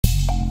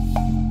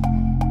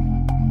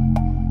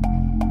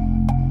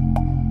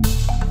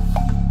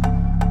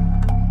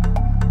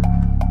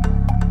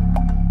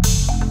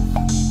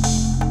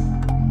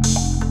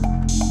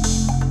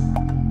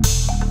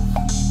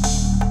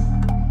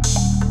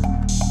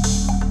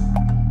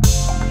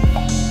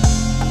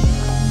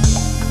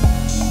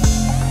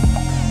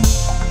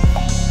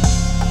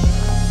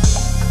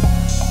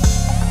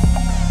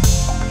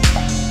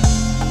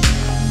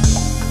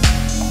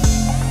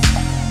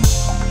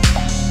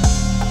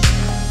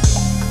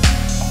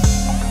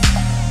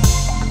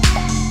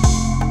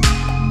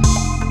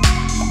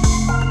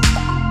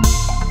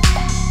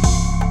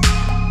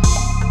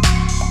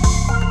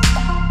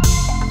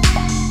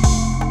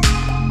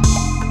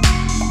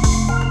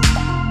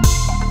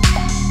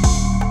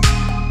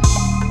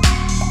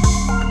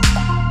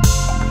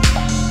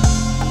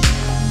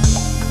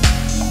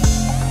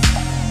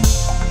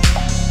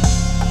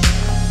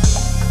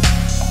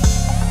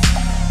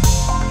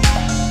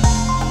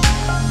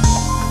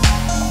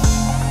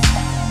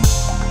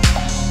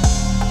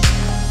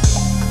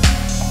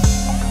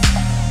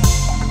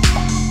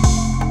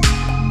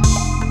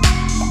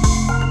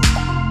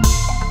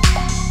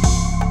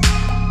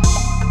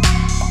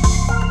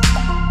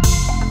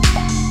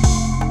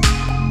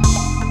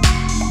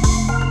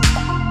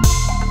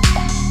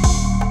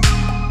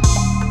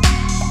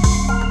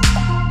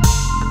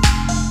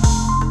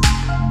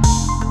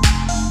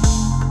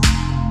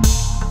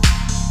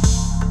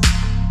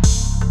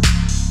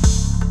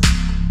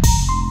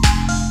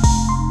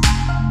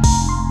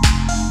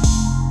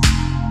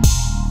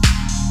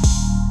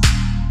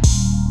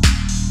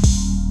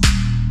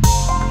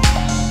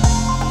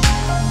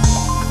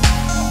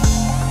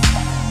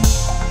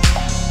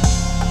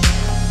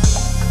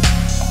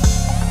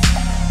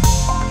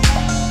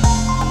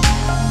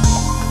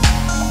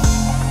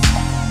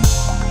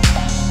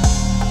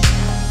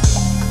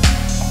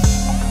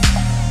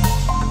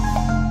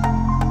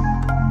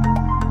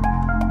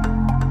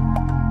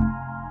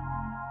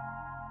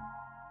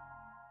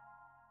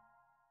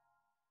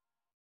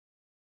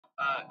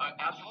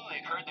absolutely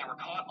occurred. They were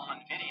caught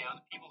on video.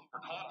 The people who were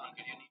caught on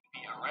video need to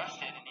be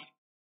arrested. And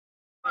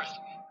first,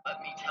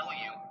 let me tell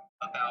you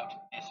about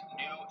this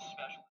new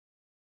special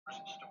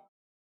story.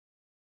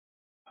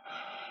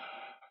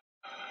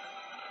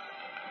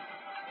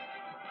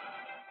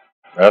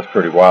 That's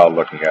pretty wild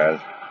looking, guys.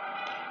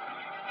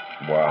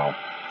 Wow.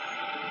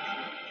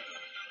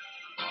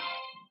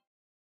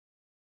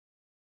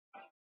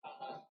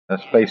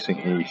 That's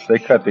facing east. They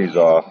cut these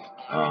off.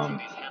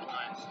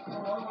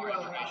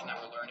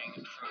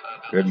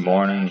 Good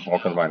morning.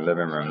 Welcome to my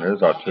living room.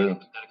 There's our two.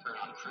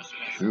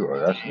 Sure,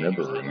 that's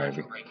Nibiru,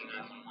 maybe.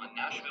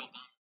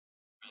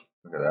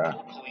 Look at that.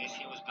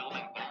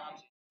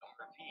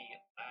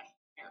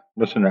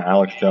 Listen to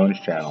Alex Jones'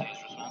 channel.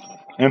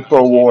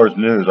 InfoWars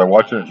News. I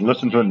watch it,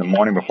 listen to it in the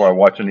morning before I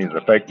watch any of the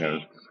fake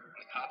news.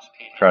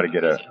 Try to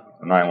get a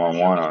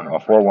 911 on, a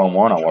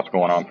 411 on what's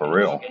going on for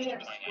real.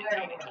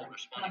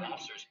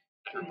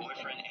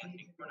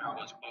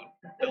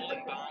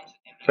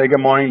 Say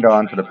good morning,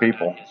 Don, to the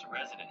people.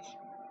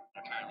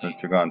 Since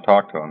you're going to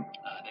talk to them.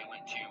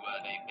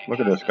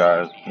 Look at this,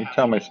 guys. You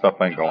tell me stuff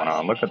ain't going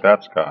on. Look at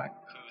that sky.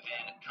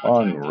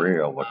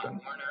 Unreal looking.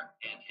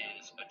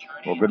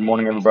 Well, good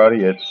morning,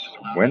 everybody. It's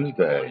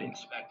Wednesday.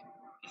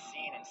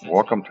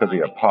 Welcome to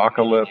the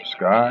apocalypse,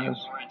 guys.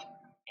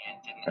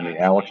 And the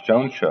Alex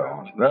Jones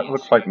Show. That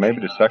looks like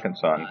maybe the second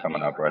sun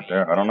coming up right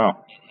there. I don't know.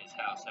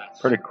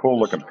 Pretty cool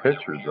looking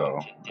pictures, though.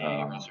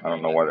 I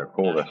don't know why they're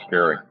cool. They're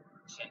scary.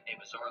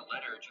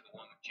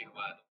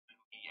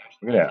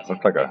 Look at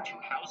that.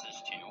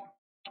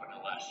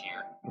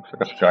 Looks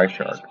like a sky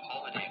shark.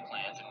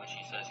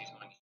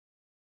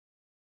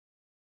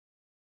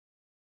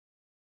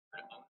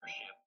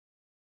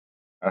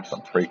 That's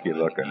some freaky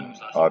looking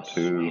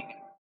A2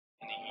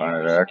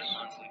 Planet X.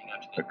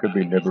 It could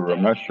be Nibiru.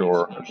 I'm not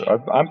sure.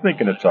 I'm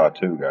thinking it's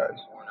A2, guys.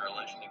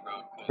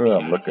 That's what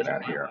I'm looking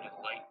at here.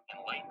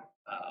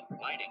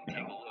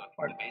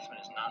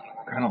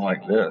 Kind of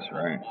like this,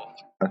 right?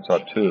 That's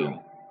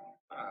A2.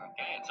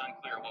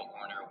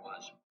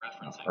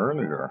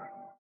 Earlier.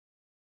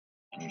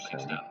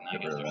 Okay,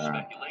 get rid of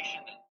that.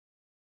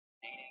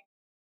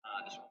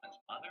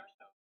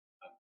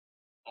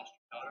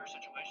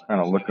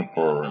 Kind of looking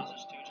for,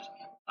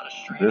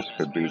 this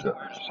could be the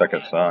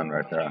second sun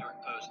right there.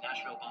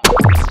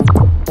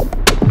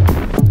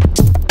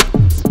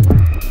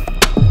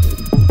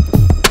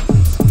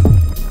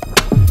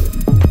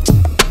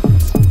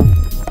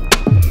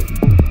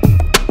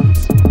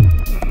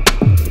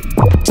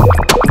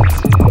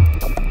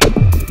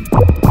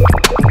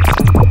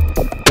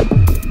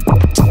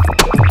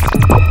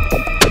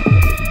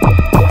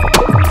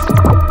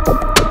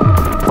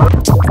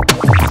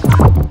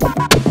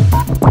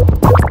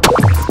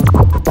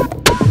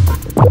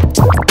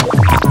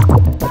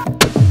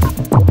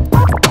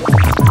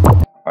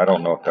 I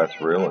don't know if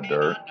that's real or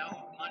dirt.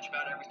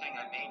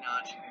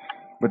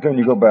 But then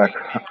you go back,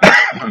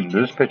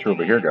 this picture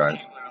over here, guys.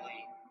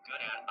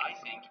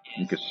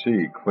 You can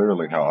see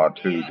clearly how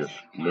A2 just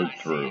moved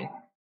through.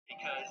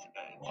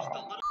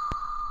 Wow.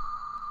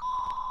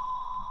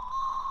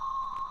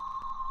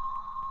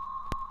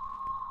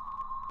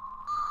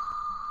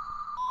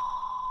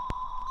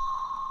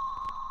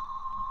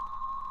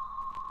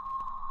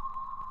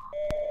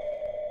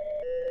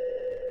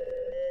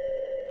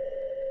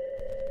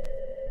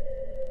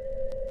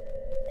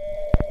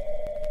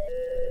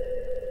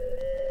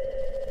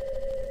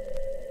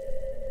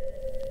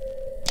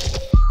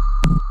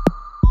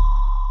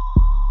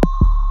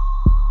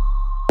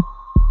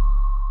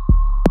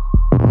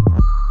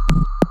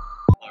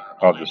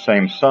 Of the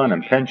same sun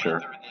in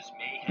Pincher.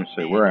 Let's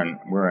see, we're in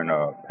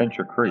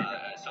Pincher Creek.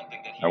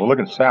 Now we're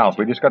looking south.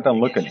 We just got done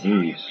looking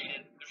east.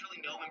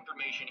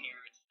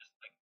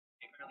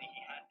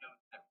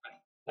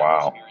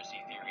 Wow.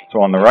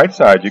 So on the right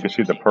side, you can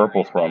see the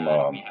purple from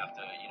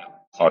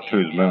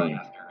A2's moon.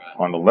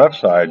 On the left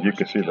side, you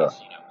can see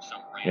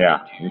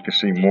you can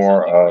see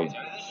more of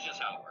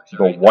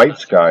the white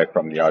sky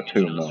from the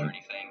A2 moon.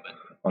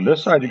 On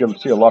this side, you can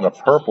see a lot of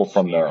purple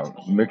from the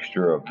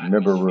mixture of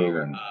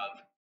Nibiru and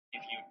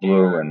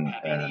blue and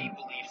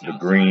the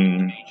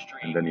green,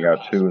 and then the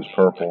A2 is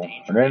purple,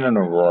 and then an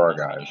aurora,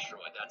 guys.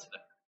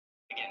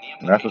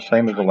 And that's the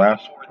same as the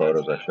last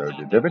photos I showed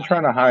you. They've been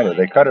trying to hide it.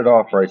 They cut it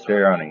off right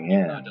there on the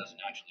end.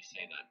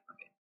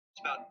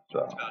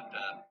 So,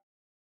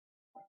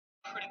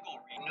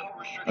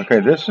 okay,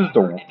 this is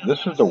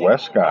the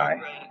west sky.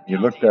 You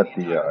looked at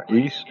the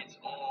east,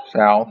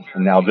 south,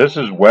 and now this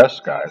is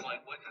west, guys.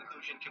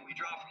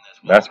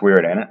 That's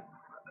weird, ain't it?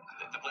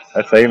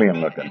 That's alien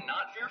looking.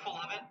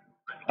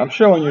 I'm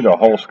showing you the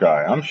whole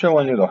sky. I'm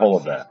showing you the whole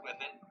of that.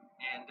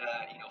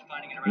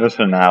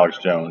 Listen to Alex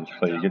Jones,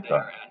 so you get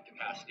the.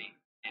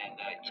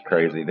 It's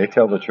crazy. They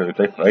tell the truth.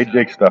 They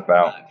dig stuff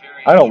out.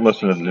 I don't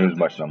listen to the news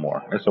much no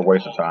more. It's a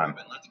waste of time.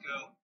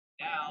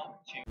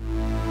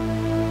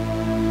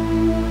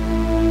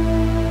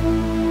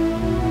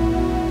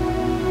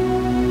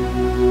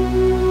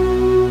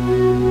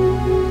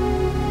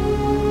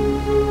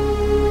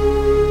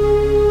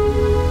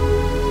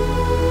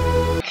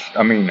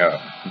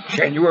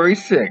 January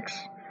 6th,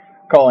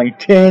 calling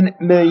 10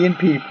 million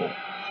people.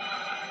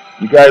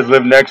 You guys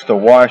live next to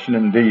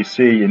Washington,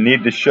 D.C. You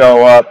need to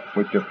show up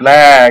with your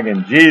flag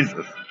and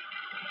Jesus.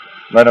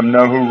 Let them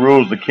know who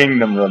rules the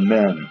kingdom of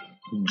men.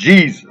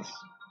 Jesus.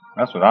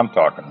 That's what I'm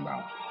talking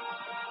about.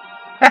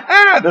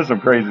 There's some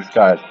crazy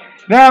skies.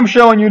 Now I'm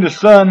showing you the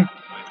sun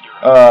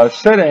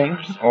setting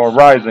or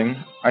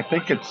rising. I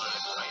think it's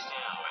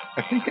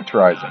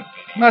rising.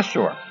 I'm not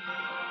sure.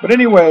 But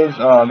anyways,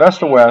 that's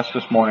the west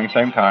this morning,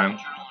 same time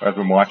as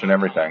we're watching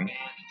everything.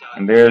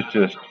 And there's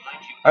just,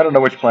 I don't know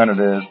which planet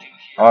it is.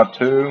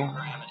 R2.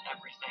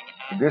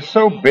 It's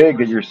so big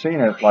that you're seeing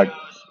it like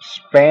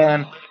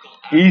span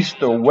east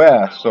to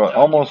west. So it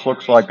almost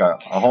looks like a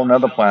whole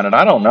nother planet.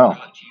 I don't know.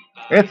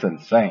 It's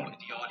insane.